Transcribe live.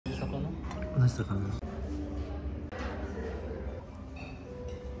話したかな。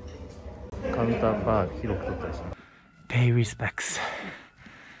カウンターバー広く取ったりします。Pay respects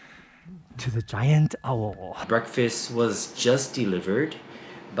to the giant owl. Breakfast was just delivered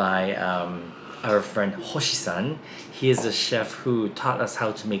by our friend Hoshi-san. He is the chef who taught us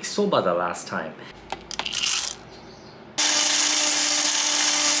how to make soba the last time.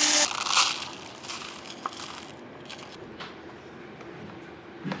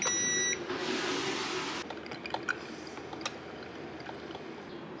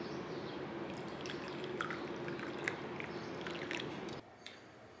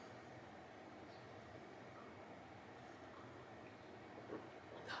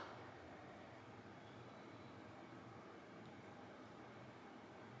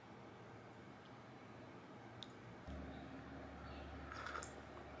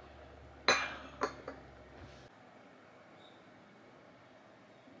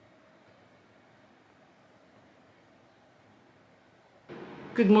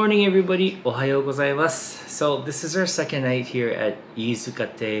 Good morning, everybody. Ohayo gozaimasu. So this is our second night here at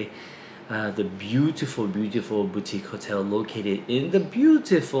Iizukatei, the beautiful, beautiful boutique hotel located in the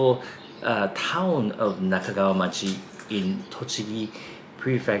beautiful town of Nakagawa Machi in Tochigi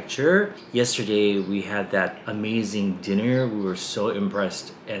prefecture. Yesterday we had that amazing dinner. We were so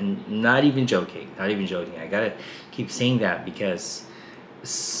impressed, and not even joking. I gotta keep saying that because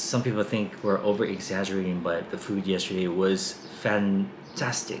some people think we're over exaggerating, but the food yesterday was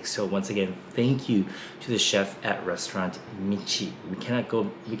fantastic. So once again, thank you to the chef at restaurant Michi. We cannot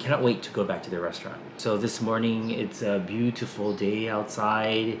wait to go back to the restaurant. So this morning, it's a beautiful day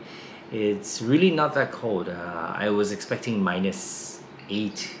outside. It's really not that cold. I was expecting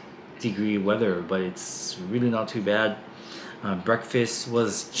 -8-degree weather, but it's really not too bad. Breakfast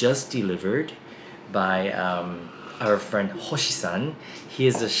was just delivered by our friend Hoshi-san. He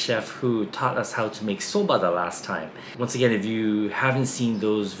is the chef who taught us how to make soba the last time. Once again, if you haven't seen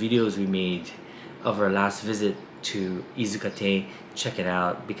those videos we made of our last visit to Iizukatei, check it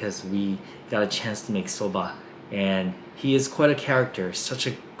out because we got a chance to make soba, and he is quite a character, such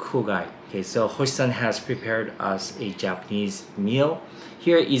a cool guy. Okay, so Hoshi-san has prepared us a Japanese meal.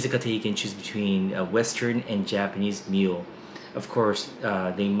 Here at Iizukatei, you can choose between a Western and Japanese meal. Of course,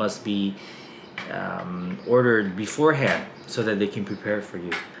 they must be ordered beforehand so that they can prepare for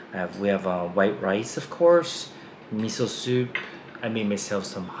you. We have white rice, of course, miso soup. I made myself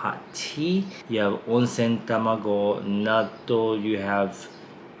some hot tea. You have onsen tamago, natto. You have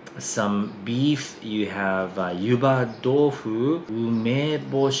some beef. You have yuba tofu,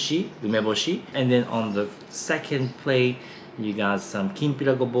 umeboshi. And then on the second plate, you got some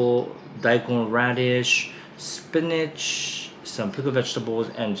kimpira gobo, daikon radish, spinach, some pickled vegetables,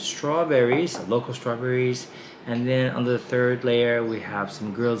 and strawberries, local strawberries. And then on the third layer, we have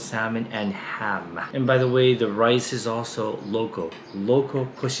some grilled salmon and ham. And by the way, the rice is also local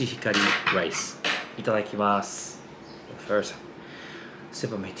koshihikari rice. Itadakimasu. First,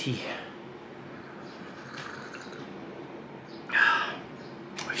 sip of my tea.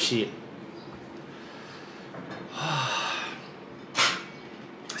 Oishii.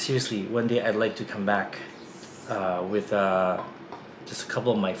 Seriously, one day I'd like to come back with just a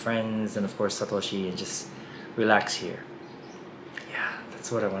couple of my friends and of course Satoshi, and just relax here. Yeah,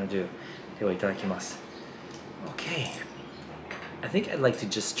 that's what I want to do. Itadakimasu. Okay, I think I'd like to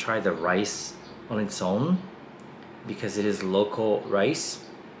just try the rice on its own because it is local rice.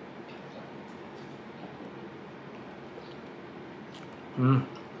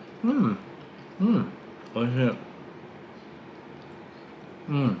 Oishii.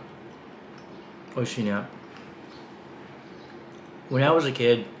 Oishii ne. When I was a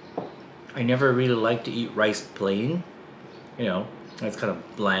kid, I never really liked to eat rice plain. You know, it's kind of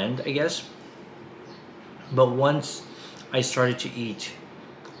bland, I guess. But once I started to eat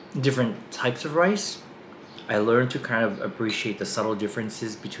different types of rice, I learned to kind of appreciate the subtle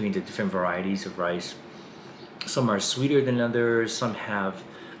differences between the different varieties of rice. Some are sweeter than others, some have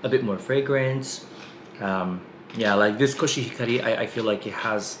a bit more fragrance. Yeah, like this koshihikari, I feel like it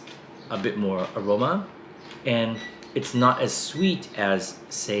has a bit more aroma, and it's not as sweet as,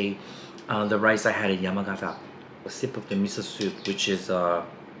 say, the rice I had in Yamagata. A sip of the miso soup, which is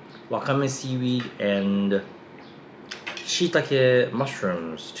wakame seaweed and shiitake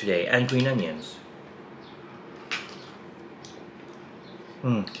mushrooms today, and green onions.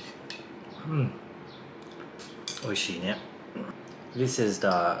 Oishii ne. This is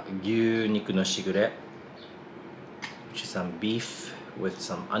the gyuniku no shigure, which is some beef with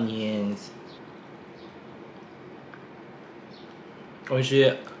some onions.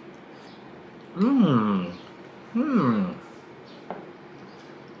 Oishii.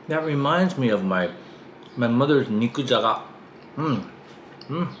 That reminds me of my mother's nikujaga.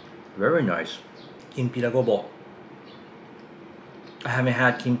 Very nice. Kimpira gobo. I haven't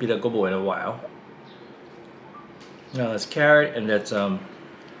had kimpira gobo in a while. Now that's carrot, and that's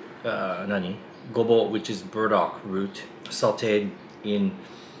nani gobo, which is burdock root, sautéed in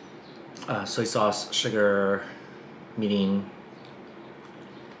soy sauce, sugar, mirin.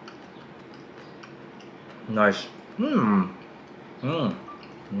 Nice.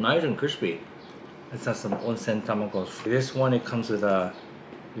 Nice and crispy. Let's have some onsen tamagos. This one, it comes with a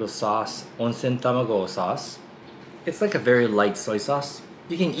little sauce, onsen tamago sauce. It's like a very light soy sauce.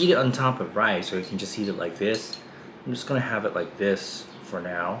 You can eat it on top of rice, or you can just eat it like this. I'm just gonna have it like this for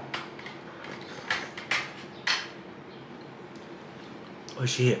now.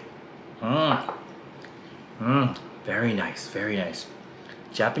 Oishii. Very nice, very nice.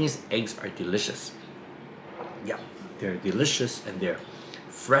 Japanese eggs are delicious. Yeah, they're delicious and they're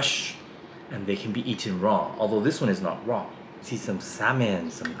fresh and they can be eaten raw, although this one is not raw. See some salmon,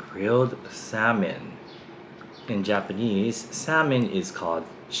 some grilled salmon. In Japanese, salmon is called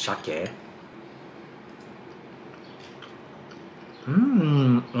shake.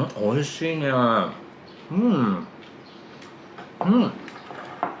 Oishii ne.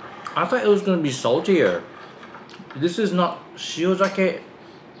 I thought it was gonna be saltier. This is not shiozake.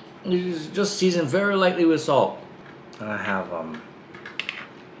 It is just seasoned very lightly with salt. And I have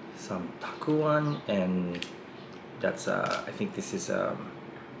some takuan, and that's I think this is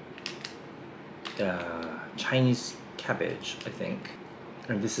Chinese cabbage, I think.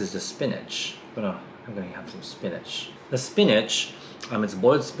 And this is the spinach. I'm gonna have some spinach. The spinach, it's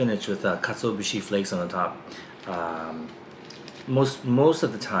boiled spinach with katsuobushi flakes on the top. Most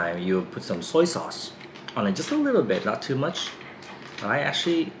of the time you put some soy sauce on it, just a little bit, not too much. I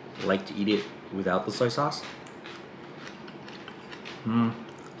actually like to eat it without the soy sauce.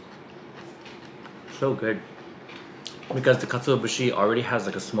 So good. Because the katsuobushi already has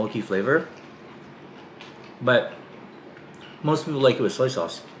like a smoky flavor, but most people like it with soy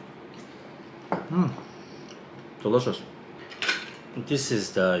sauce. Delicious. This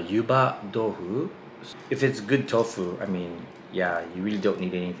is the yuba tofu. If it's good tofu, I mean, yeah, you really don't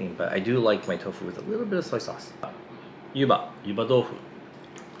need anything, but I do like my tofu with a little bit of soy sauce. Yuba tofu.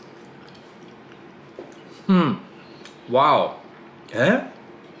 Wow. Eh?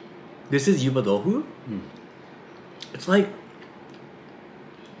 This is yuba tofu? It's like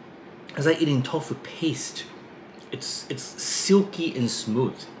eating tofu paste. It's silky and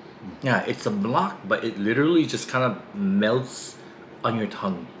smooth. Yeah, it's a block, but it literally just kind of melts on your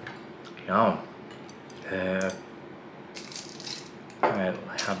tongue. Yum. Alright,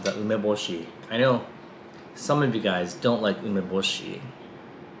 I have the umeboshi. I know some of you guys don't like umeboshi,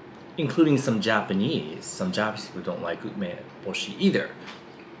 including some Japanese. Some Japanese people don't like umeboshi either.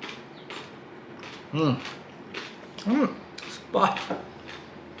 Spot.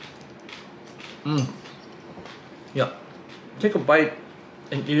 Yeah. Take a bite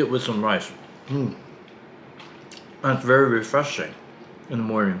and eat it with some rice. And it's very refreshing in the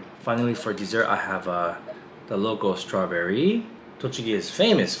morning. Finally, for dessert, I have the local strawberry. Tochigi is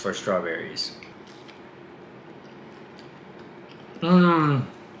famous for strawberries.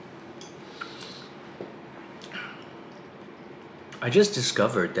 I just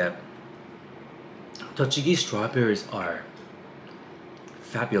discovered that Tochigi strawberries are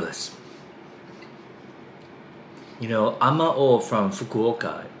fabulous. You know, Amao from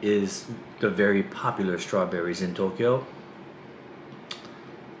Fukuoka is the very popular strawberries in Tokyo.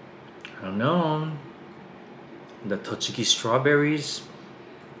 I don't know. The Tochigi strawberries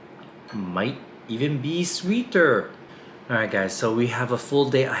might even be sweeter. Alright guys, so we have a full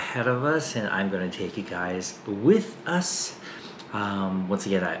day ahead of us and I'm going to take you guys with us. Once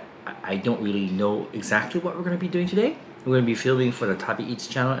again, I don't really know exactly what we're going to be doing today. We're going to be filming for the Tabi Eats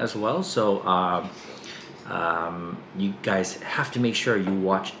channel as well. So you guys have to make sure you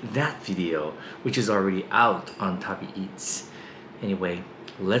watch that video, which is already out on Tabi Eats. Anyway,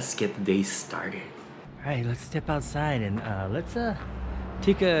 let's get the day started. Alright, let's step outside and let's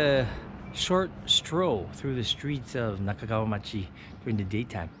take a short stroll through the streets of Nakagawa Machi during the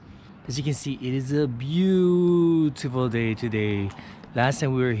daytime. As you can see, it is a beautiful day today. Last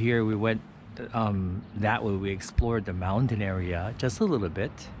time we were here, we went that way. We explored the mountain area just a little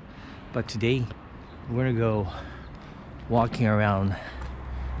bit. But today, we're gonna go walking around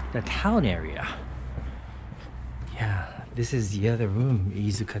the town area. Yeah, this is the other room,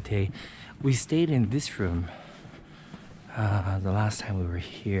 Iizukatei. We stayed in this room the last time we were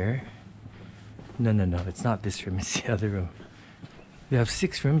here. No, it's not this room, it's the other room. We have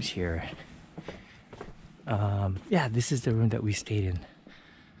 6 rooms here. Yeah, this is the room that we stayed in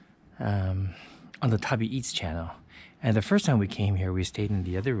on the Tabi Eats channel. And the first time we came here, we stayed in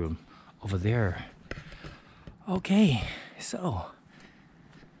the other room over there. Okay, so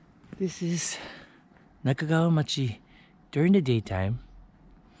this is Nakagawa Machi during the daytime,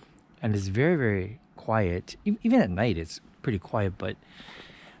 and it's very, very quiet. Even at night, it's pretty quiet, but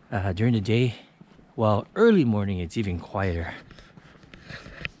during the day, well, early morning, it's even quieter.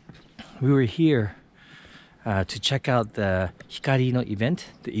 We were here to check out the Hikari no event,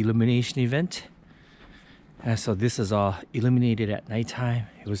 the illumination event. So this is all illuminated at nighttime.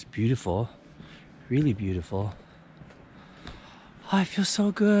 It was beautiful, really beautiful. Oh, I feel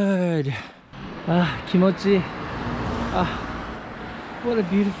so good. Kimochi. What a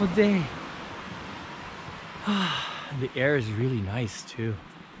beautiful day. The air is really nice too.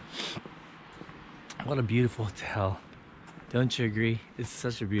 What a beautiful hotel. Don't you agree? It's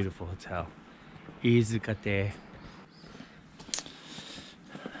such a beautiful hotel. Iizukatei.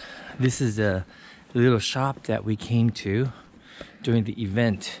 This is a little shop that we came to during the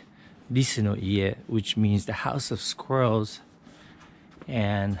event, Utsunomiya, which means the house of squirrels.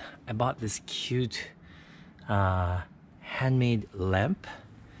 And I bought this cute handmade lamp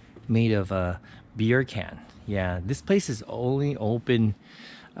made of a beer can. Yeah, this place is only open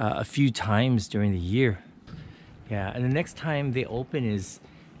a few times during the year. Yeah, and the next time they open is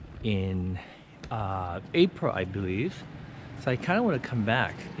in April, I believe. So I kind of want to come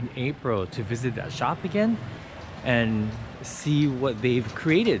back in April to visit that shop again and see what they've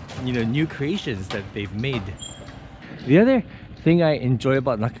created, you know, new creations that they've made. The other thing I enjoy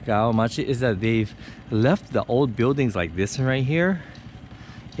about Nakagawa Machi is that they've left the old buildings like this one right here.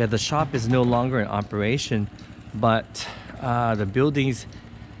 Yeah, the shop is no longer in operation, but the buildings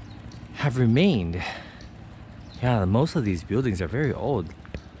have remained. Yeah, most of these buildings are very old,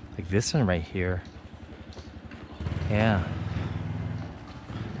 like this one right here. Yeah.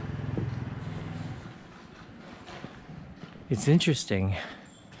 It's interesting.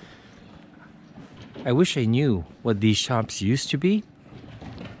 I wish I knew what these shops used to be.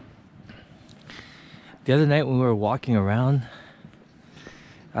 The other night when we were walking around,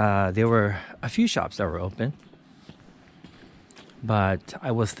 there were a few shops that were open. But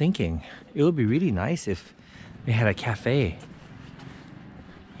I was thinking, it would be really nice if they had a cafe.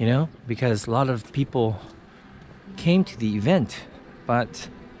 You know, because a lot of people came to the event, but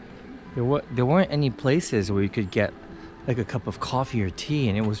there weren't any places where you could get like a cup of coffee or tea,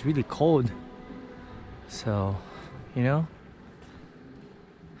 and it was really cold. So, you know,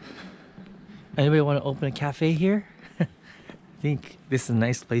 anybody want to open a cafe here? I think this is a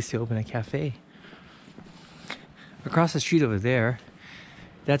nice place to open a cafe. Across the street over there,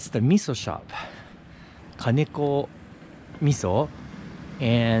 that's the miso shop, Kaneko Miso,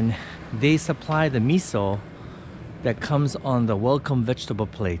 and they supply the miso that comes on the welcome vegetable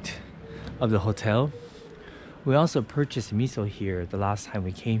plate of the hotel. We also purchased miso here the last time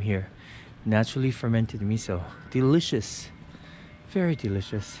we came here. Naturally fermented miso. Delicious. Very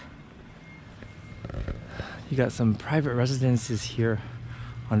delicious. You got some private residences here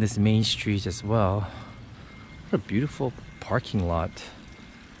on this main street as well. What a beautiful parking lot.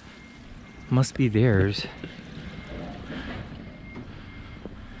 Must be theirs.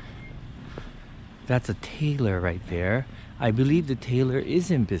 That's a tailor right there. I believe the tailor is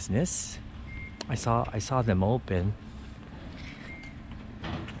in business. I saw them open.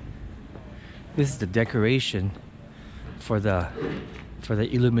 This is the decoration for the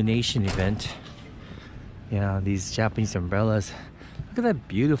illumination event. Yeah, these Japanese umbrellas. Look at that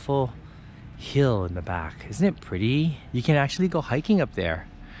beautiful hill in the back. Isn't it pretty? You can actually go hiking up there.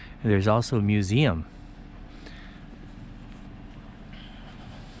 And there's also a museum.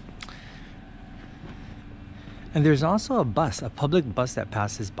 And there's also a bus, a public bus that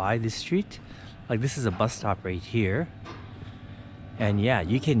passes by this street. Like this is a bus stop right here. And yeah,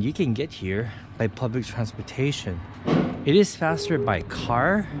 you can get here by public transportation. It is faster by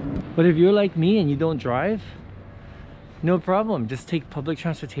car, but if you're like me and you don't drive, no problem, just take public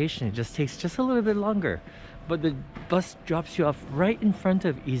transportation. It just takes just a little bit longer, but the bus drops you off right in front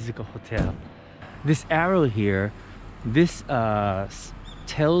of Iizuka Hotel. This arrow here, this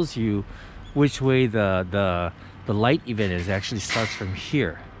tells you which way the light event is. Actually starts from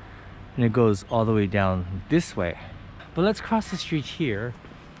here and it goes all the way down this way. But let's cross the street here.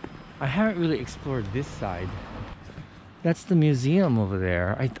 I haven't really explored this side. That's the museum over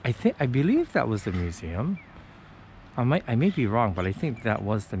there. I believe that was the museum. I may be wrong, but I think that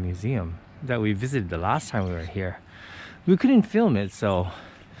was the museum that we visited the last time we were here. We couldn't film it, so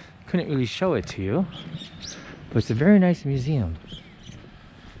couldn't really show it to you. But it's a very nice museum.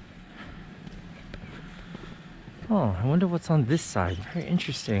 Oh, I wonder what's on this side. Very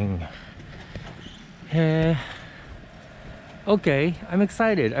interesting. Okay, I'm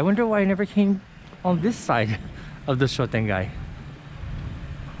excited. I wonder why I never came on this side of the Shotengai.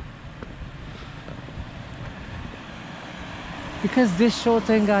 Because this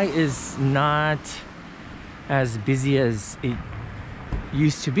Shotengai is not as busy as it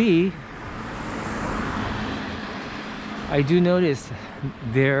used to be. I do notice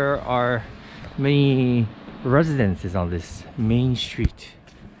there are many residences on this main street.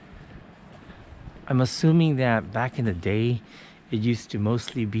 I'm assuming that back in the day it used to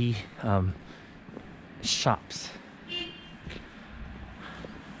mostly be shops.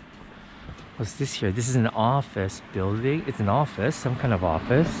 What's this here? This is an office building. It's an office, some kind of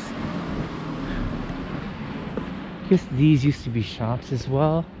office. I guess these used to be shops as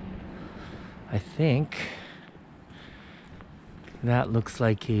well. I think that looks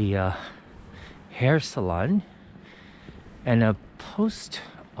like a hair salon and a post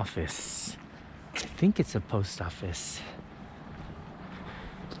office. I think it's a post office.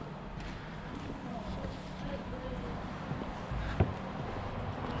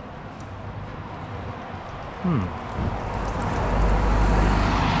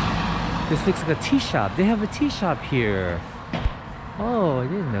 This looks like a tea shop. They have a tea shop here. Oh, I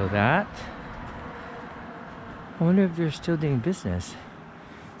didn't know that. I wonder if they're still doing business.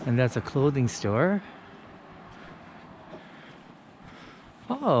 And that's a clothing store.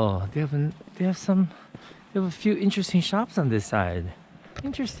 Oh, they have a few interesting shops on this side.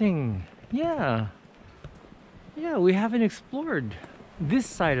 Interesting. Yeah, we haven't explored this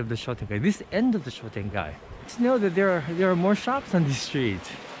side of the Shotengai, this end of the Shotengai. Just know that there are more shops on this street.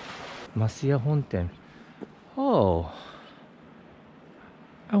 Masuya Honten. Oh,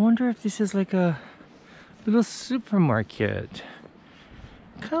 I wonder if this is like a little supermarket.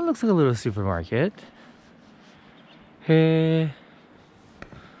 Kind of looks like a little supermarket. Hey,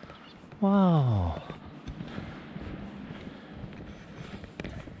 wow.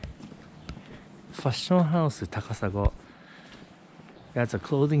 Fashion House Takasago. That's a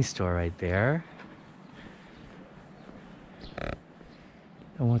clothing store right there.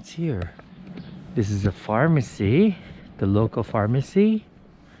 And what's here? This is a pharmacy, the local pharmacy.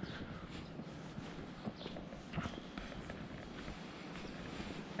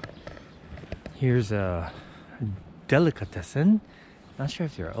 Here's a delicatessen. Not sure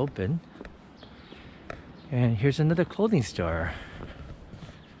if they're open. And here's another clothing store.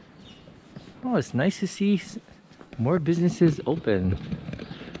 Oh, it's nice to see more businesses open.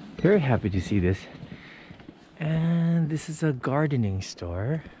 Very happy to see this. And this is a gardening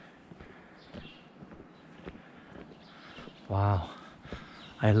store. Wow,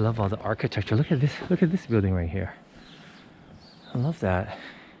 I love all the architecture. Look at this building right here. I love that.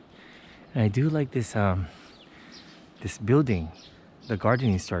 And I do like this this building, the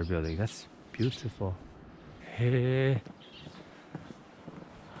gardening store building. That's beautiful. Hey,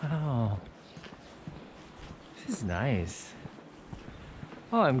 wow, this is nice.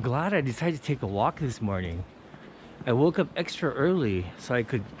 Oh, I'm glad I decided to take a walk this morning. I woke up extra early so I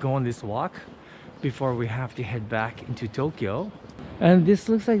could go on this walk before we have to head back into Tokyo. And this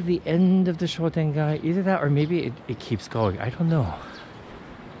looks like the end of the Shotengai. Either that or maybe it keeps going. I don't know.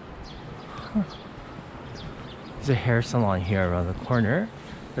 Huh. There's a hair salon here around the corner.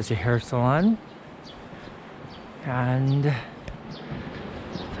 There's a hair salon. And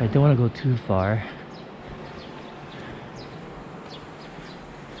so I don't want to go too far.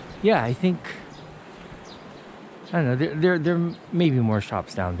 Yeah, I think, I don't know, there may be more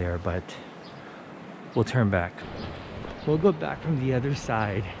shops down there, but we'll turn back. We'll go back from the other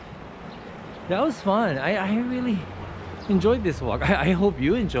side. That was fun. I really enjoyed this walk. I hope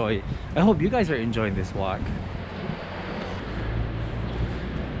you enjoy it. I hope you guys are enjoying this walk.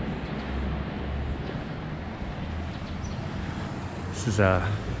 This is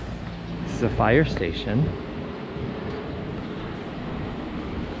a fire station.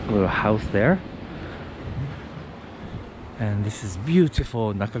 A little house there. And this is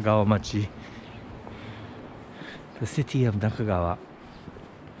beautiful Nakagawa Machi, the city of Nakagawa.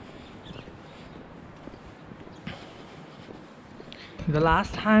 The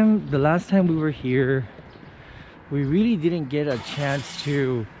last time we were here, we really didn't get a chance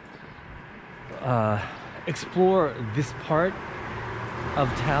to explore this part of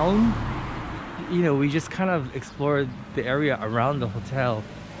town. You know, we just kind of explored the area around the hotel,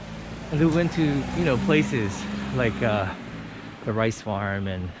 and we went to, you know, places like the rice farm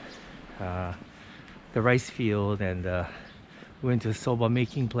and the rice field, and we went to a SOBA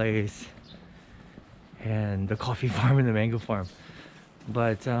making place and the coffee farm and the mango farm.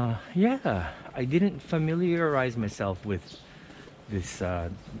 But yeah, I didn't familiarize myself with this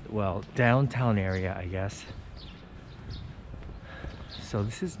well, downtown area, I guess. So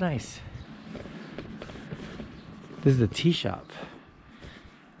this is nice. This is a tea shop.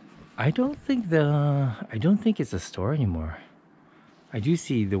 I don't think it's a store anymore. I do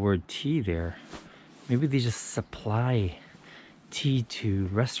see the word tea there. Maybe they just supply tea to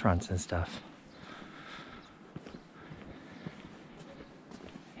restaurants and stuff.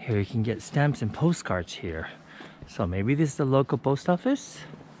 Here you can get stamps and postcards here. So maybe this is the local post office?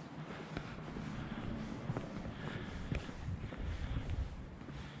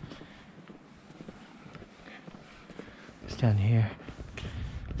 It's down here.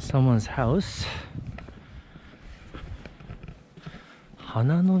 Someone's house.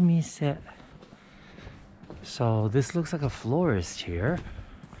 Hana no mise. So this looks like a florist here.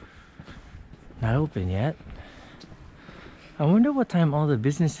 Not open yet. I wonder what time all the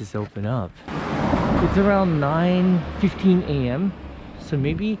businesses open up. It's around 9:15 a.m. So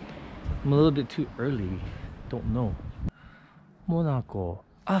maybe I'm a little bit too early. Don't know. Monaco.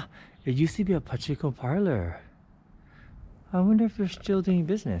 Ah, it used to be a pachinko parlor. I wonder if they're still doing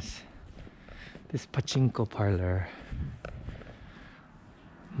business. This pachinko parlor.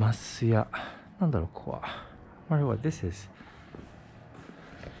 Masuya. なんだろう、ここは。I wonder what this is.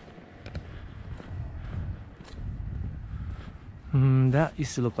 That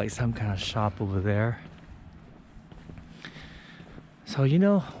used to look like some kind of shop over there. So, you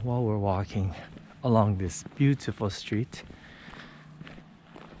know, while we're walking along this beautiful street,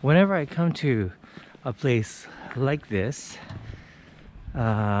 whenever I come to a place like this,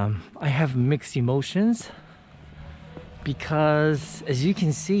 I have mixed emotions because, as you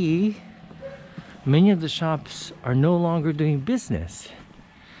can see, many of the shops are no longer doing business.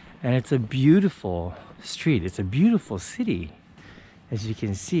 And it's a beautiful street, it's a beautiful city, as you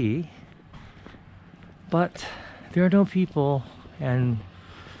can see, but there are no people, and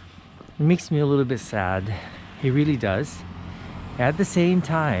it makes me a little bit sad. It really does. At the same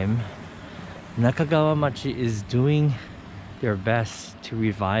time, Nakagawa Machi is doing their best to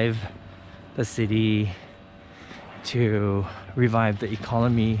revive the city, to revive the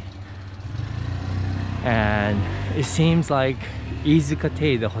economy, and it seems like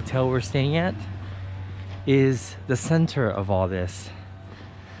Iizukatei, the hotel we're staying at, is the center of all this.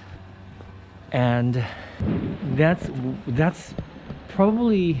 And that's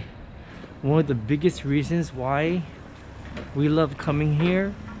probably one of the biggest reasons why we love coming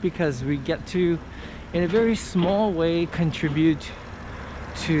here, because we get to, in a very small way, contribute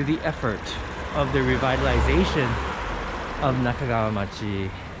to the effort of the revitalization of Nakagawa Machi.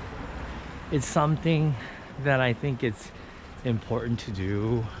 It's something that I think it's important to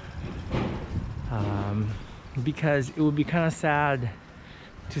do, because it would be kind of sad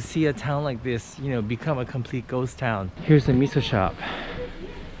to see a town like this, you know, become a complete ghost town. Here's a miso shop,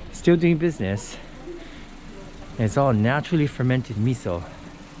 still doing business. And it's all naturally fermented miso.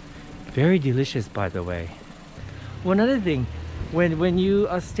 Very delicious, by the way. One other thing, when you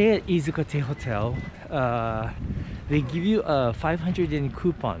stay at Iizukatei Hotel, they give you a 500 yen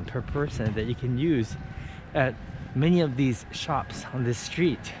coupon per person that you can use at many of these shops on this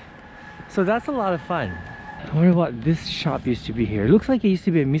street. So that's a lot of fun. I wonder what this shop used to be here. It looks like it used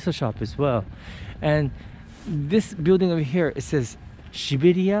to be a miso shop as well. And this building over here, it says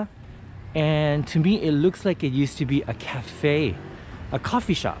Shiberia. And to me, it looks like it used to be a cafe, a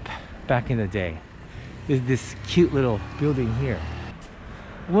coffee shop back in the day. There's this cute little building here.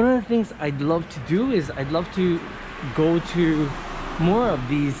 One of the things I'd love to do is I'd love to go to more of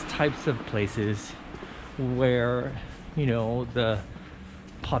these types of places where, you know, the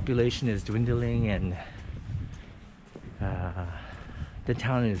population is dwindling and the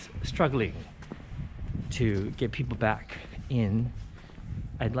town is struggling to get people back in.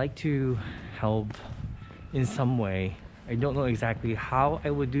 I'd like to help in some way. I don't know exactly how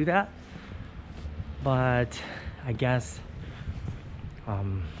I would do that, but I guess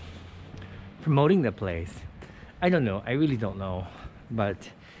promoting the place. I don't know, I really don't know, but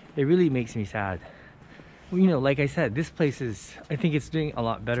it really makes me sad. You know, like I said, this place is, I think it's doing a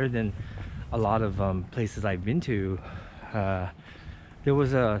lot better than a lot of places I've been to. There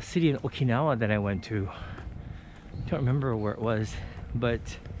was a city in Okinawa that I went to. I don't remember where it was, but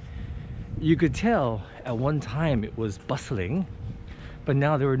you could tell at one time it was bustling, but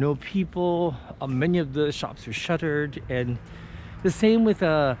now there were no people. Many of the shops were shuttered, and the same with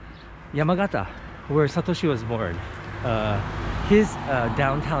Yamagata, where Satoshi was born. His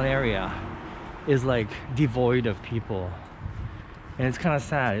downtown area is like devoid of people, and it's kind of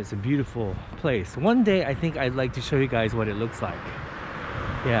sad. It's a beautiful place. One day I think I'd like to show you guys what it looks like.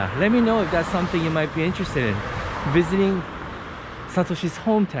 Yeah, let me know if that's something you might be interested in. Visiting Satoshi's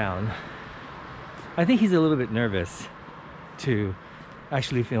hometown. I think he's a little bit nervous to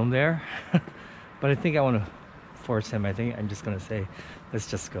actually film there. But I think I want to force him. I think I'm just gonna say, let's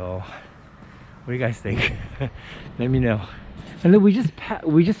just go. What do you guys think? Let me know. And then we just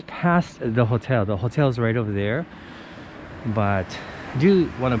passed the hotel. The hotel's right over there. But I do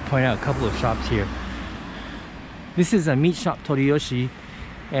want to point out a couple of shops here. This is a meat shop, Toriyoshi,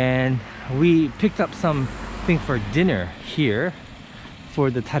 and we picked up something for dinner here for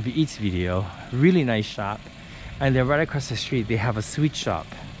the Tabi Eats video. Really nice shop. And then right across the street they have a sweet shop.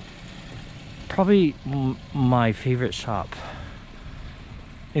 Probably my favorite shop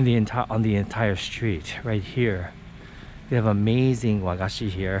in the entire street right here. They have amazing wagashi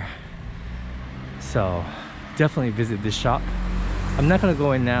here. So definitely visit this shop. I'm not gonna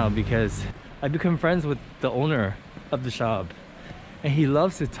go in now because I become friends with the owner of the shop and he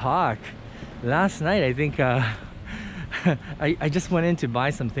loves to talk. Last night I think I just went in to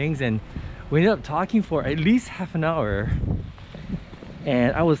buy some things and we ended up talking for at least half an hour.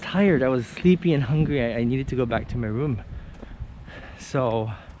 And I was tired, I was sleepy and hungry. I needed to go back to my room.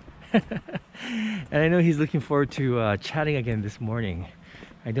 So, and I know he's looking forward to chatting again this morning.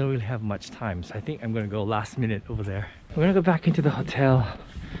 I don't really have much time, so I think I'm gonna go last minute over there. We're gonna go back into the hotel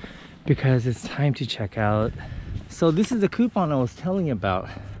because it's time to check out. So this is the coupon I was telling you about.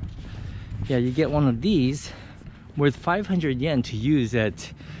 Yeah, you get one of these worth 500 yen to use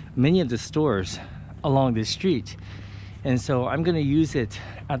at many of the stores along this street. And so I'm gonna use it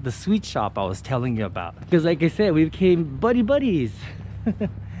at the sweet shop I was telling you about. Because like I said, we became buddies.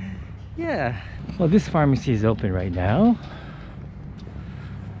 Yeah. Well, this pharmacy is open right now.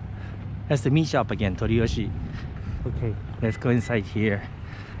 That's the meat shop again, Toriyoshi. Okay, let's go inside here.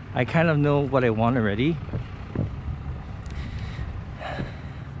 I kind of know what I want already.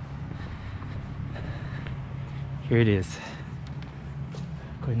 Here it is.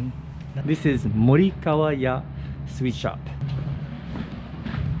 This is Morikawa-ya Sweet Shop.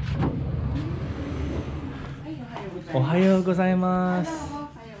 Ohayou gozaimasu.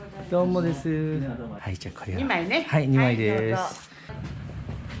 Domo desu. Hai, じゃあこれを。2枚ね。はい、2枚です。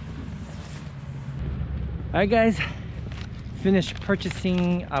Alright guys, finished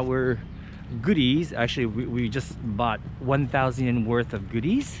purchasing our goodies. Actually, we just bought 1,000 yen worth of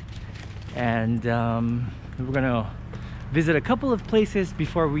goodies. And we're gonna visit a couple of places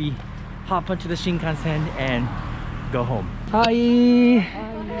before we hop onto the Shinkansen and go home. Hi!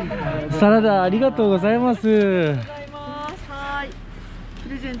 サラダありがとうございます。はい。プ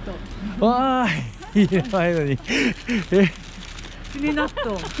レゼント。わーい、いないのに。シミ納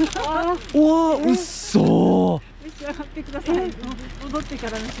豆。おー、うっそー。召し上がってください。戻ってか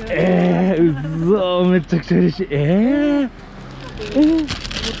ら召し上がって。うっそー、めちゃくちゃ嬉しい。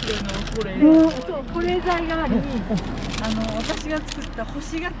そう、保冷剤代わりに私が作った干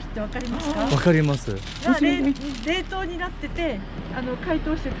し柿ってわかりますか？わかります。が冷凍になってて解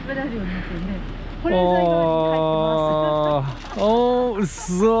凍して食べられるようになってるんで保冷剤代わりに入ってます。おー、うっ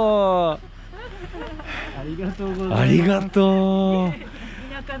そー。ありがとうございます。ありがとう。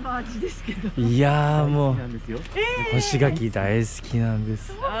田舎の味ですけど。いやーもう干し柿大好きなんで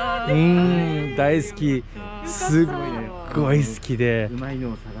す。大好き。すっごい好きで。うまいの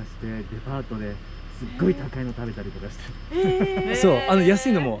を探してデパートですっごい高いの食べたりとかして。そう、安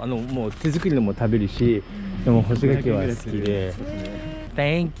いのももう手作りのも食べるし、でも干し柿は好きで。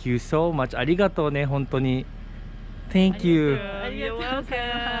Thank you so much. ありがとうね、本当に。Thank you.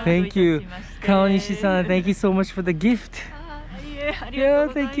 Thank you. 川西さん、Thank you so much for the gift. Yeah,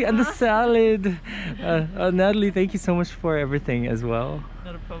 thank you. And the salad. Natalie, thank you so much for everything as well.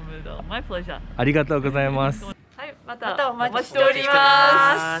 Not a problem at all. My pleasure. ありがとうございます。はい、またお待ちしており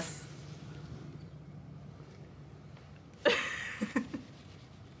ます。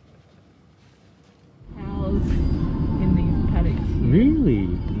Cows in these paddocks. Really?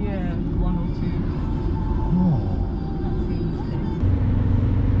 Yeah, 1 or 2. Oh.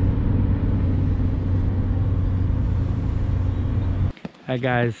 Hi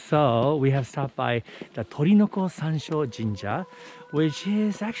guys, so we have stopped by the Torinoko Sansho Jinja, which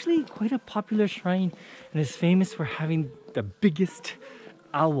is actually quite a popular shrine and is famous for having the biggest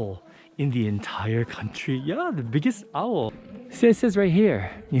owl in the entire country. Yeah, the biggest owl. So it says right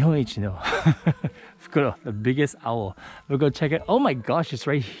here, Nihonichi no Fukuro, the biggest owl. We'll go check it. Oh my gosh, it's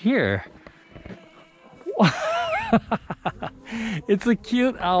right here. It's a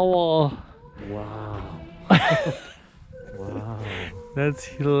cute owl. Wow. Wow. That's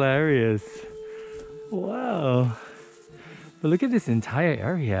hilarious. Wow. But look at this entire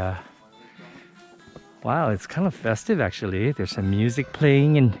area. Wow, it's kind of festive actually. There's some music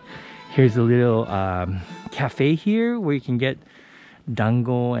playing, and here's a little cafe here where you can get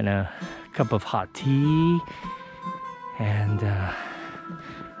dango and a cup of hot tea. And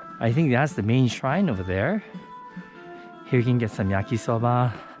I think that's the main shrine over there. Here you can get some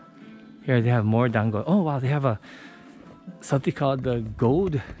yakisoba. Here they have more dango. Oh wow, they have something called the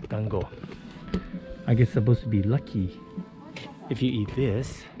gold dango. I guess it's supposed to be lucky if you eat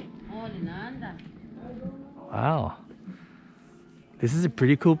this. Wow. This is a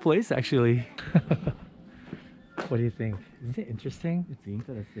pretty cool place actually. What do you think? Is it interesting? It's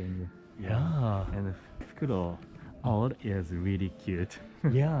interesting. Yeah. And Fukuro all is really cute.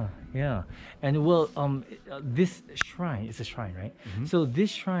 Yeah. And well, this shrine is a shrine, right? So this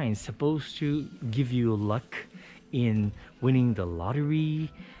shrine is supposed to give you luck in winning the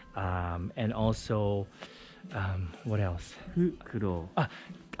lottery, and also what else? Fukuro.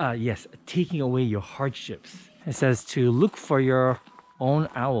 Yes, taking away your hardships. It says to look for your own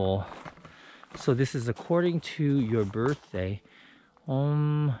owl. So this is according to your birthday.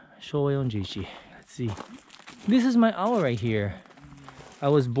 Showa 41. Let's see. This is my owl right here. I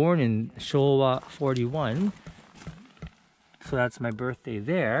was born in Showa 41. So that's my birthday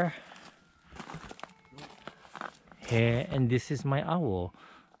there. And this is my owl.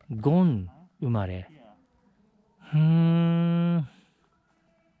 Gon umare.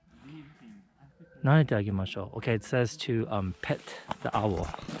 Okay, it says to pet the owl.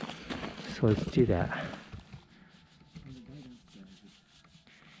 So let's do that.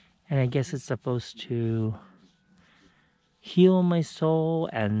 And I guess it's supposed to heal my soul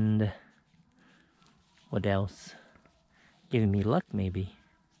and what else? Giving me luck maybe.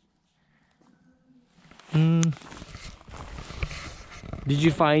 Did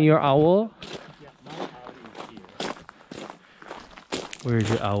you find your owl? Where's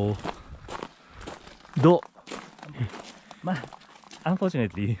your owl?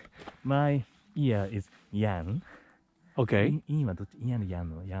 Unfortunately, my ear is yang. Okay. Yinはどっち? Yin の yang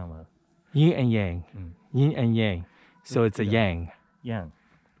の yang は Yin and yang. Yin and yang. So it's a yang. yang.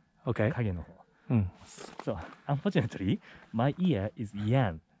 Okay. 影の方. So unfortunately, my ear is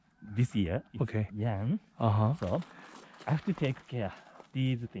yang. This ear is Okay. yang. So I have to take care of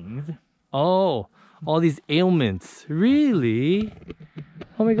these things. Oh, all these ailments. Really?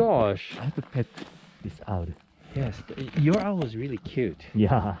 Oh my gosh. I have to pet this owl. Yes, your owl is really cute.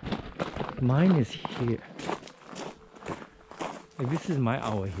 Yeah. Mine is here. This is my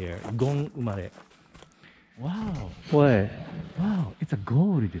owl here. Gon umare. Wow. What? Wow. It's a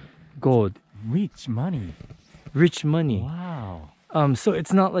gold. Gold. Rich money. Rich money. Wow. So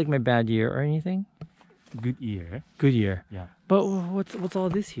it's not like my bad year or anything? Good ear. Good year. Yeah. But what's all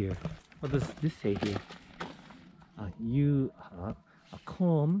this here? What does this say here? You have a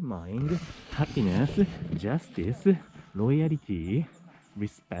calm mind, happiness, justice, loyalty,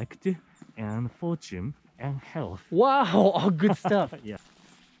 respect, and fortune and health. Wow, all good stuff. Yeah.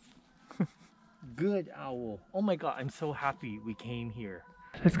 Good owl. Oh my god, I'm so happy we came here.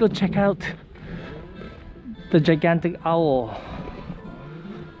 Let's go check out the gigantic owl.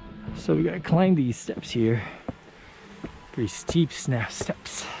 So we gotta climb these steps here. Pretty steep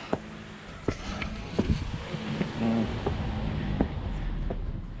steps.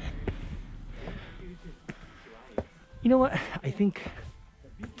 You know what? I think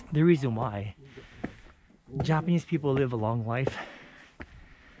the reason why Japanese people live a long life,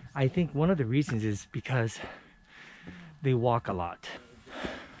 I think one of the reasons is because they walk a lot.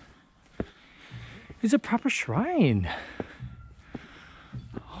 It's a proper shrine.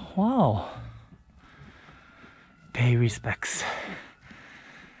 Wow. Pay respects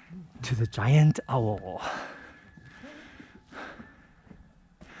to the giant owl.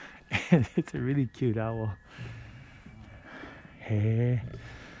 And it's a really cute owl. Hey.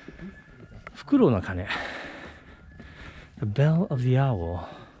 Fukuro no kane. The bell of the owl.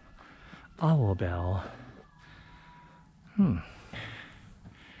 Owl bell.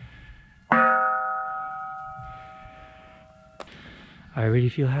 I already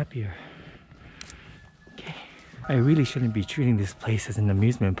feel happier. Okay. I really shouldn't be treating this place as an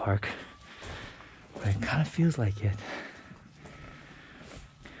amusement park, but it kind of feels like it.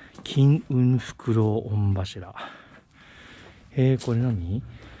 Kin'un Fukuro Onbashira. これ何?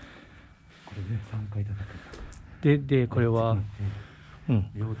 これで3回叩く。で、これは、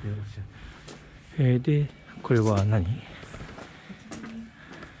両手を押し合って。で、これは何?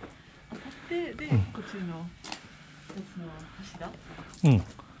 で、こっちのやつの柱。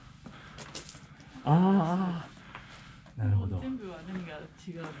なるほど。全部は何が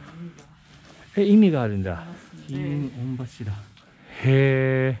違うの？意味があるんだ。金音柱。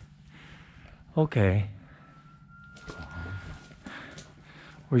へえ。Okay.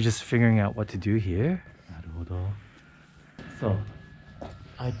 We're just figuring out what to do here. なるほど。So,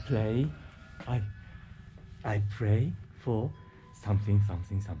 I pray for something.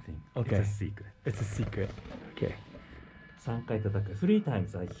 Okay. It's a secret. It's a secret. Okay. 3回叩く。3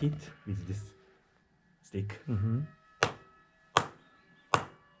 times I hit with this stick. Mm-hmm.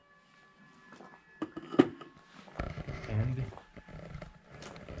 And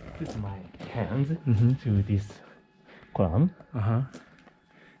put my hands Mm-hmm. to this Quran. Uh-huh.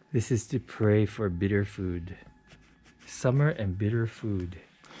 This is to pray for bitter food. Summer and bitter food.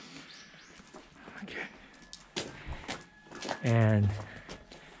 Okay. And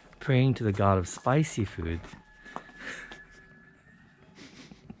praying to the god of spicy food.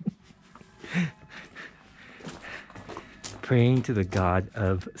 Praying to the god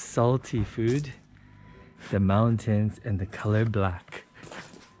of salty food, the mountains, and the color black.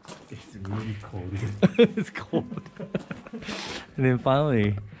 It's really cold. It's cold. And then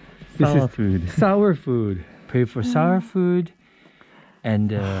finally, this Sour is food. sour food. Pray for sour food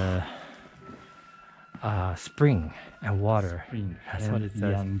and spring and water. Spring That's and what it says.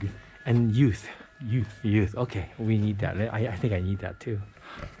 young. And youth. Youth. Okay, we need that. I think I need that too.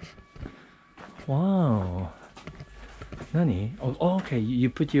 Wow. Nani? Oh, okay. You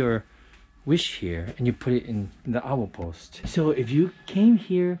put your wish here and you put it in the owl post. So if you came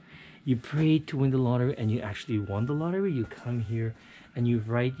here, you prayed to win the lottery and you actually won the lottery, you come here and you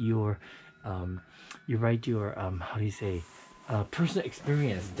write your how do you say, personal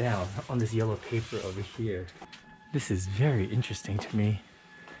experience down on this yellow paper over here. This is very interesting to me.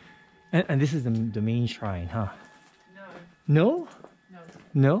 And this is the main shrine, huh? No, No? no,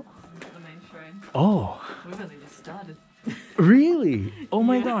 No? the main shrine. Oh, We've only just started. really? Oh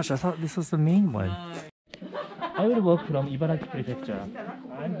my gosh, I thought this was the main one. No. I will walk from Ibaraki prefecture.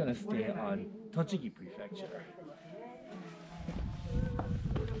 I'm gonna stay on Tochigi prefecture.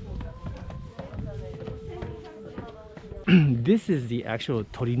 This is the actual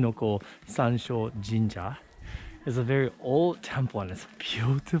Torinoko Sansho Jinja. It's a very old temple and it's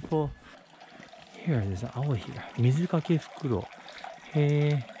beautiful. Here, there's an owl here. Mizukake fukuro.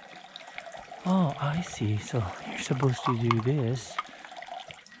 Hey. Oh, I see. So you're supposed to do this.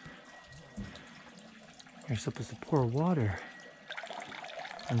 You're supposed to pour water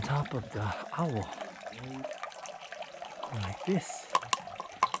on top of the owl. Like this.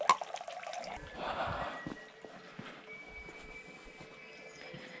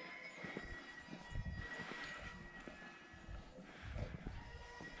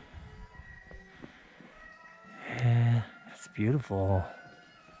 Yeah, it's beautiful.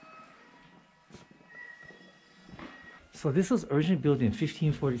 So this was originally built in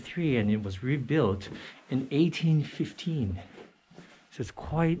 1543 and it was rebuilt in 1815. So it's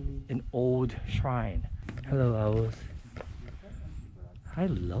quite an old shrine. Hello, owls. I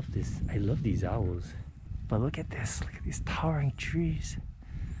love this. I love these owls. But look at this. Look at these towering trees.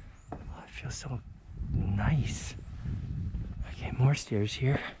 Oh, it feels so nice. Okay, more stairs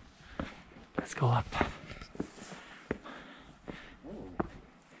here. Let's go up.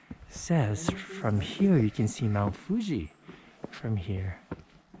 Says from here you can see Mount Fuji from here.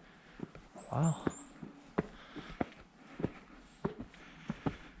 Wow.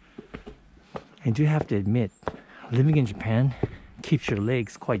 I do have to admit, living in Japan keeps your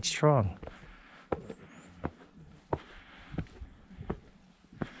legs quite strong.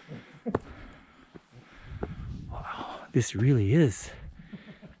 Wow, this really is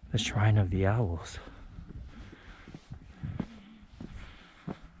the Shrine of the Owls.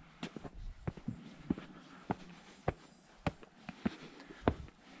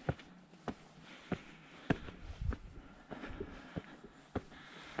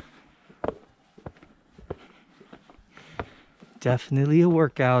 Definitely a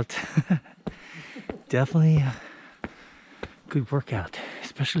workout. Definitely a good workout,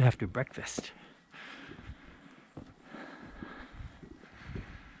 especially after breakfast.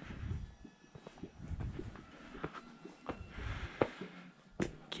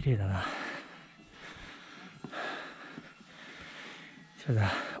 Kirei da na. So the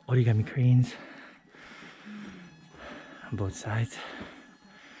origami cranes on both sides.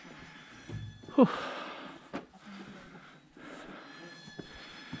 Whew.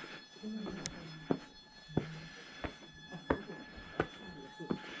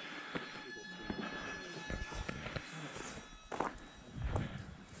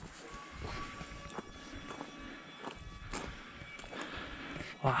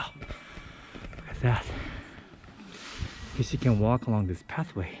 Wow, look at that. I guess you can walk along this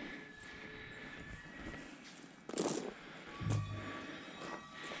pathway.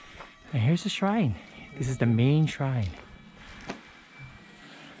 And here's the shrine. This is the main shrine.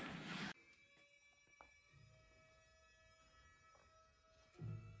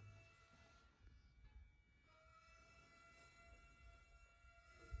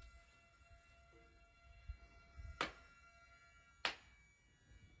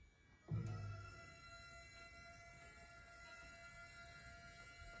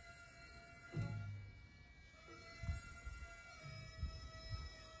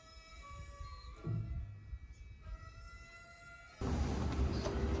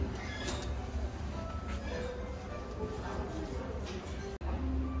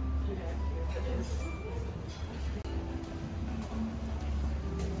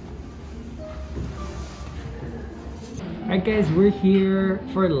 Alright guys, we're here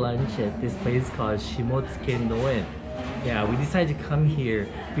for lunch at this place called SHIMOTSUKENOEN. Yeah, we decided to come here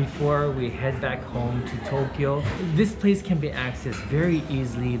before we head back home to Tokyo. This place can be accessed very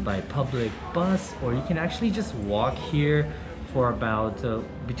easily by public bus, or you can actually just walk here for about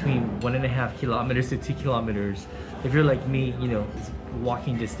between 1.5 kilometers to 2 kilometers. If you're like me, you know, it's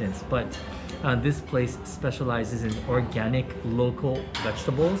walking distance. But this place specializes in organic local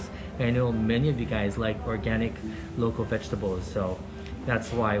vegetables. And I know many of you guys like organic local vegetables, so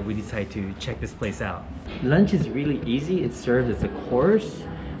that's why we decided to check this place out. Lunch is really easy. It's served as a course.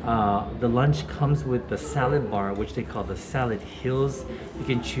 The lunch comes with the salad bar, which they call the salad hills. You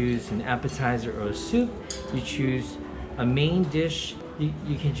can choose an appetizer or a soup. You choose a main dish.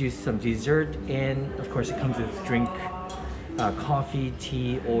 You can choose some dessert, and of course it comes with drink, coffee,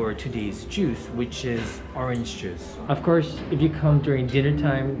 tea, or today's juice, which is orange juice. Of course, if you come during dinner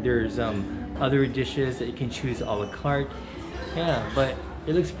time, there's other dishes that you can choose a la carte. Yeah, but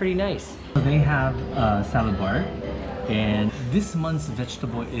it looks pretty nice. They have a salad bar, and this month's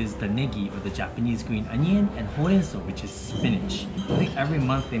vegetable is the negi, or the Japanese green onion, and horenso, which is spinach. I think every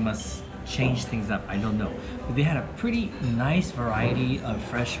month they must change things up, I don't know. But they had a pretty nice variety of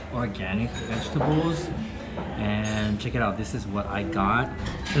fresh organic vegetables. And check it out, this is what I got.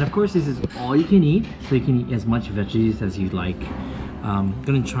 And of course this is all you can eat, so you can eat as much veggies as you like. I'm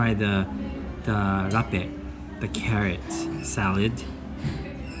gonna try the rape, the carrot salad.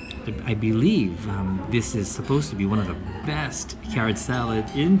 I believe this is supposed to be one of the best carrot salad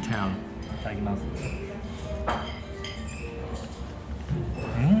in town.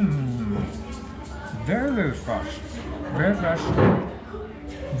 Very, very fresh. Very fresh.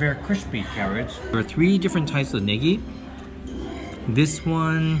 Very crispy carrots. There are 3 different types of negi. This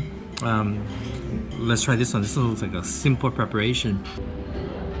one, let's try this one. This one looks like a simple preparation.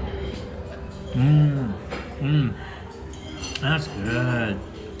 That's good.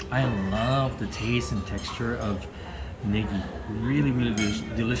 I love the taste and texture of negi. Really, really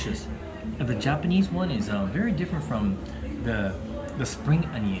delicious. And the Japanese one is very different from the spring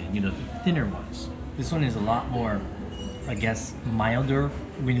onion, you know, the thinner ones. This one is a lot more, I guess, milder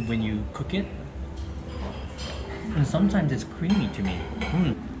when you cook it. And sometimes it's creamy to me.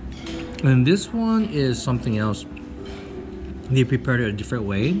 And this one is something else. They prepared it a different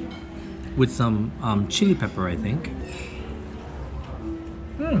way with some chili pepper, I think.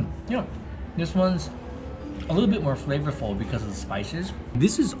 Yeah, this one's a little bit more flavorful because of the spices.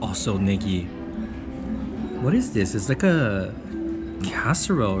 This is also negi. What is this? It's like a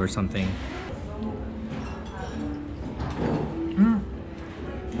casserole or something.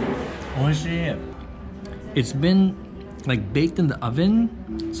 It's been like baked in the oven,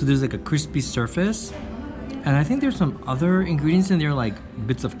 so there's like a crispy surface, and I think there's some other ingredients in there, like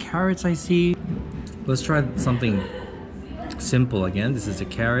bits of carrots I see. Let's try something simple again. This is a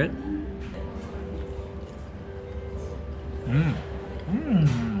carrot.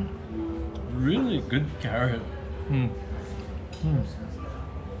 Really good carrot. And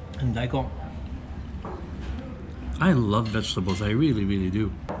daikon. I love vegetables, I really, really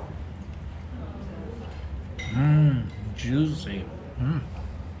do. Juicy.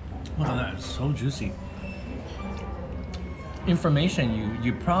 Look at that, it's so juicy. Information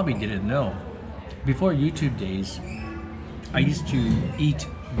you probably didn't know. Before YouTube days, I used to eat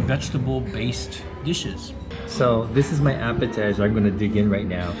vegetable-based dishes. So this is my appetizer. I'm gonna dig in right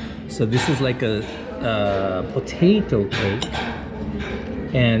now. So this is like a potato cake,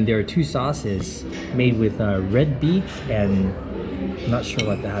 and there are 2 sauces made with red beets and I'm not sure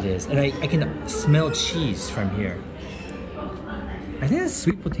what that is. And I can smell cheese from here. I think that's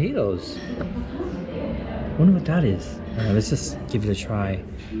sweet potatoes. I wonder what that is. Let's just give it a try.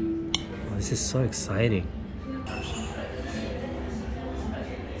 Oh, this is so exciting.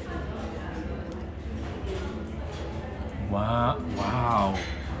 Wow.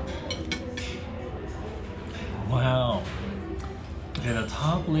 Wow. Okay, the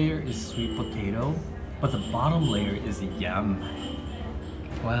top layer is sweet potato, but the bottom layer is yam.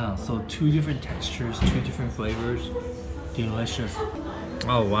 Wow, so 2 different textures, 2 different flavors. Delicious.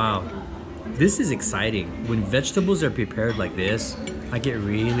 Oh wow. This is exciting. When vegetables are prepared like this, I get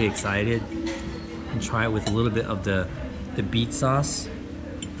really excited and try it with a little bit of the beet sauce.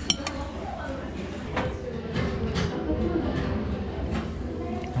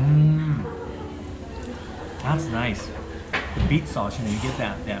 That's nice. The beet sauce, you know, you get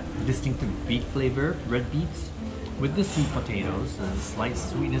that distinctive beet flavor, red beets, with the sweet potatoes, the slight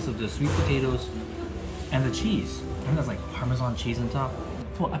sweetness of the sweet potatoes, and the cheese. And there's like Parmesan cheese on top.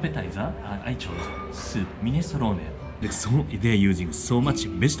 For appetizer, I chose soup, minestrone. They're using so much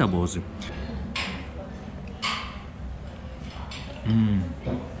vegetables.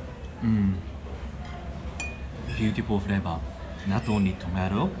 Beautiful flavor. Not only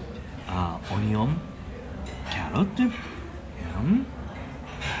tomato, onion, carrot, and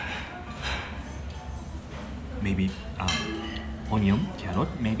maybe onion, carrot,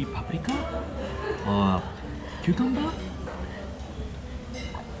 maybe paprika or cucumber.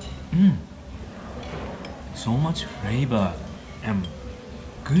 So much flavor and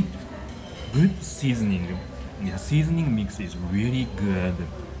good seasoning. The seasoning mix is really good.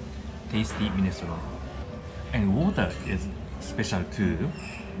 Tasty minestrone. And water is special too.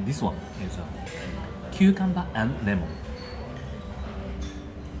 This one is cucumber and lemon.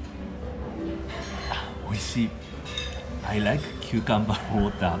 Oishii. I like cucumber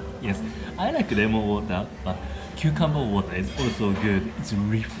water. Yes, I like lemon water, but cucumber water is also good. It's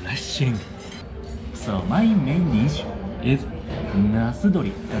refreshing. So my main dish is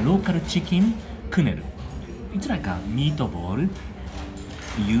nasudori, the local chicken kunel. It's like a meatball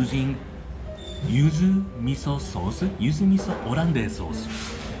using yuzu miso sauce, yuzu miso hollandaise sauce.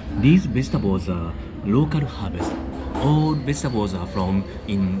 These vegetables are local harvest. All vegetables are from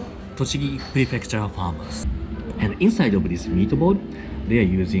in Tochigi prefecture farmers. And inside of this meatball, they are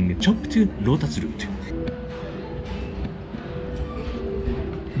using chopped lotus root.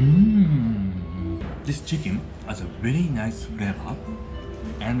 This chicken has a very nice flavor,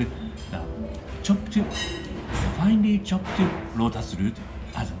 and the finely chopped lotus root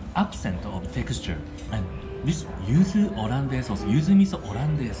has an accent of texture. And this yuzu hollandaise sauce, yuzu miso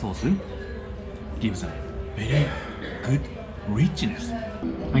hollandaise sauce, gives a very good richness.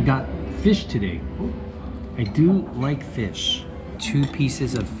 I got fish today. I do like fish. 2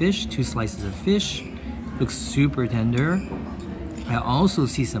 pieces of fish, 2 slices of fish. Looks super tender. I also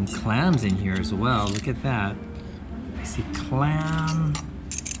see some clams in here as well. Look at that. I see clam.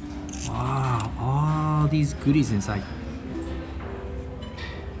 Wow, all these goodies inside.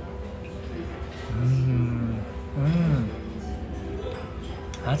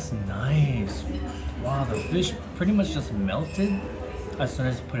 That's nice. Wow, the fish pretty much just melted as soon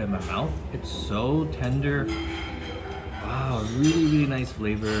as I put it in my mouth. It's so tender. Wow, really nice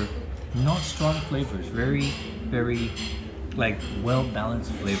flavor. Not strong flavors, very like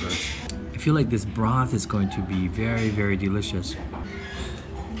well-balanced flavors. I feel like this broth is going to be very delicious.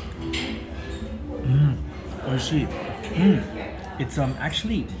 Oishii. It's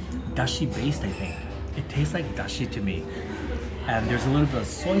actually dashi based, I think. It tastes like dashi to me. And there's a little bit of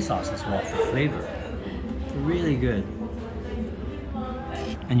soy sauce as well for flavor. Really good.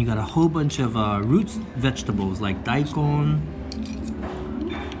 And you got a whole bunch of root vegetables like daikon.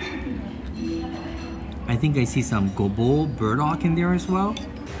 I think I see some gobo, burdock in there as well.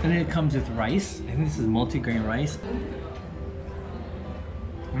 And then it comes with rice. I think this is multi-grain rice.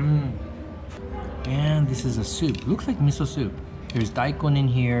 And this is a soup. Looks like miso soup. There's daikon in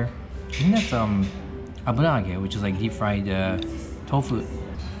here. I think that's aburage, which is like deep fried tofu.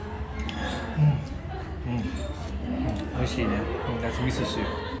 That's miso soup.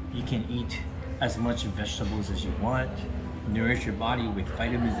 You can eat as much vegetables as you want. Nourish your body with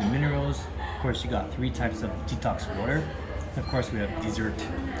vitamins and minerals. Of course, you got 3 types of detox water. Of course, we have dessert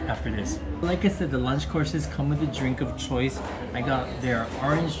after this. Like I said, the lunch courses come with a drink of choice. I got their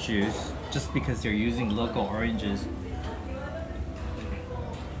orange juice just because they're using local oranges.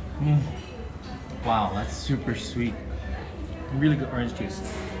 Wow, that's super sweet. Really good orange juice.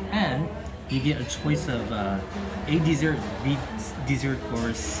 And you get a choice of A dessert, B dessert,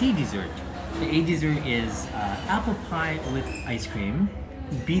 or C dessert. The A dessert is apple pie with ice cream.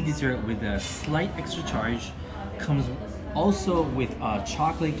 B dessert with a slight extra charge comes also with a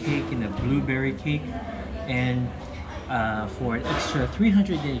chocolate cake and a blueberry cake. And for an extra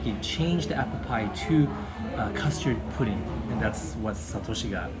 300 yen, you can change the apple pie to custard pudding. And that's what Satoshi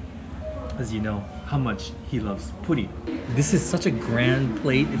got. As you know how much he loves pudding. This is such a grand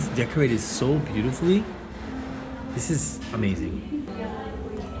plate. It's decorated so beautifully. This is amazing.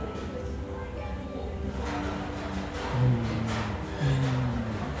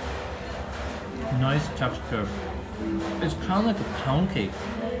 Nice texture. It's kind of like a pound cake.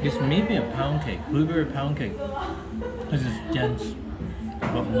 This may be a pound cake, blueberry pound cake. This is dense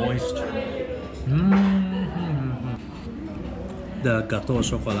but moist. The gâteau au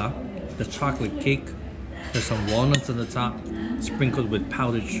chocolat, the chocolate cake. There's some walnuts on the top, sprinkled with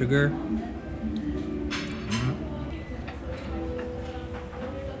powdered sugar.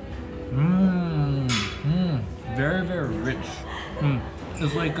 Very, very rich.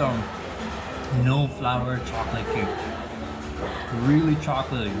 It's like no flour chocolate cake. Really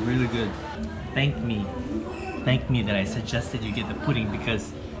chocolatey, really good. Thank me that I suggested you get the pudding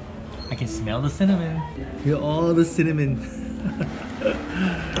because I can smell the cinnamon. Feel all the cinnamon.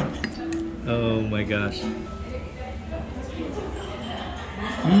 Oh my gosh.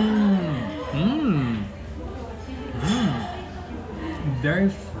 Very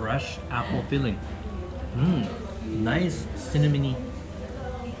fresh apple filling. Nice cinnamony,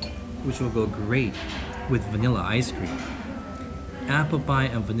 which will go great with vanilla ice cream. Apple pie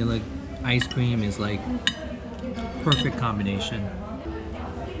and vanilla ice cream is like perfect combination.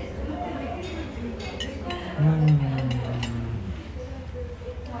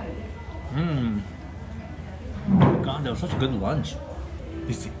 God, that was such a good lunch.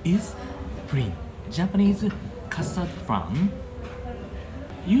 This is plain Japanese custard flan.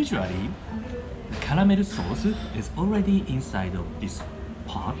 Usually, the caramel sauce is already inside of this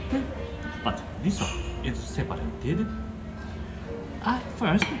pot, but this one is separated. At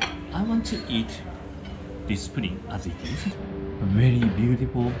first, I want to eat this pudding as it is. Very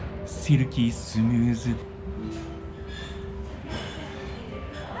beautiful, silky, smooth.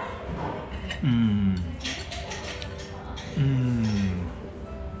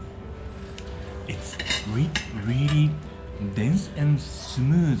 It's really dense and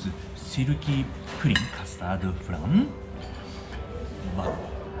smooth, silky pudding custard flan. But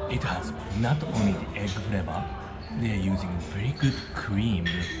it has not only the egg flavor, they are using very good cream.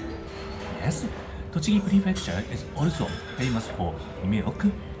 Yes, Tochigi prefecture is also famous for milk.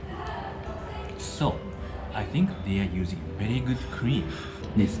 So, I think they are using very good cream.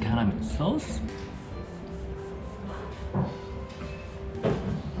 This caramel sauce.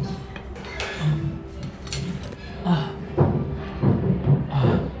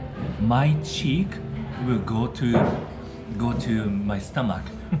 My cheek will go to my stomach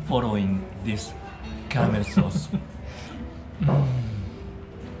following this caramel sauce.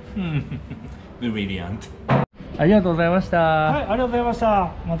 Brilliant. ありがとうございました。はい、ありがとうございまし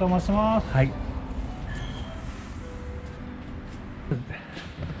た。またお待ちします。はい。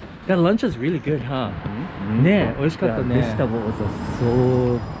That lunch was really good, huh? ね、美味しかったね。Vegetables are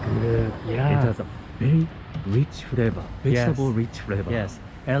so good. Yeah. It has a very rich flavor. Vegetable rich flavor. Yes.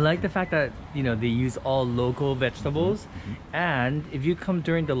 And I like the fact that, you know, they use all local vegetables. And if you come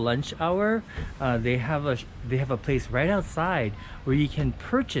during the lunch hour, they have a place right outside where you can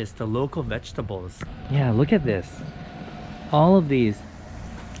purchase the local vegetables. Yeah, look at this. All of these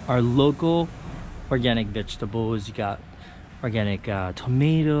are local organic vegetables. You got organic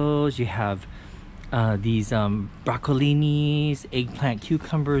tomatoes. You have these broccolinis, eggplant,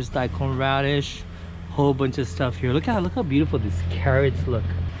 cucumbers, daikon radish. Whole bunch of stuff here. Look how beautiful these carrots look.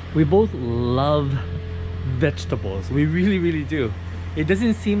 We both love vegetables. We really do. It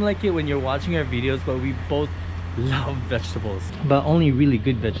doesn't seem like it when you're watching our videos, but we both love vegetables, but only really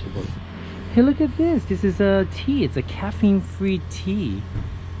good vegetables. Hey, look at this. This is a tea. It's a caffeine-free tea.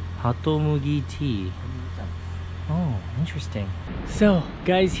 Hatomugi tea. Oh, interesting. So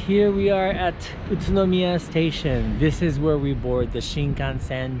guys, here we are at Utsunomiya station. This is where we board the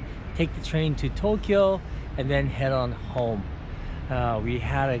Shinkansen, take the train to Tokyo, and then head on home. We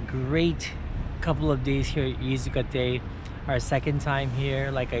had a great couple of days here at Iizukatei. Our second time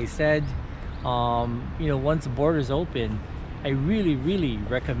here. Like I said, you know, once borders open, I really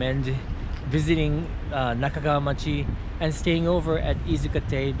recommend visiting Nakagawa Machi and staying over at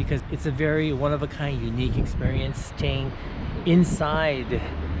Iizukatei, because it's a very one-of-a-kind, unique experience staying inside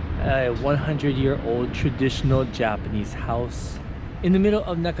a 100-year-old traditional Japanese house in the middle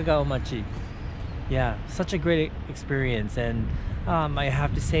of Nakagawa Machi. Yeah, such a great experience. And I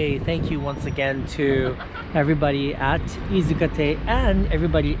have to say thank you once again to everybody at Iizukatei and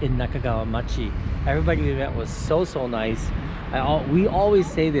everybody in Nakagawa Machi. Everybody we met was so nice. We always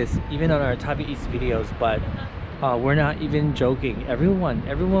say this even on our Tabi Eats videos, but we're not even joking.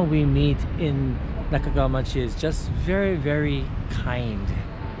 Everyone we meet in Nakagawa Machi is just very kind,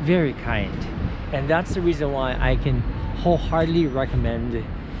 very kind. And that's the reason why I can wholeheartedly recommend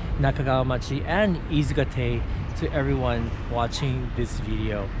Nakagawa Machi and Iizukatei to everyone watching this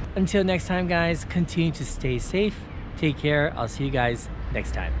video. Until next time guys, continue to stay safe, take care. I'll see you guys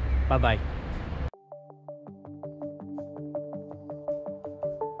next time. Bye bye.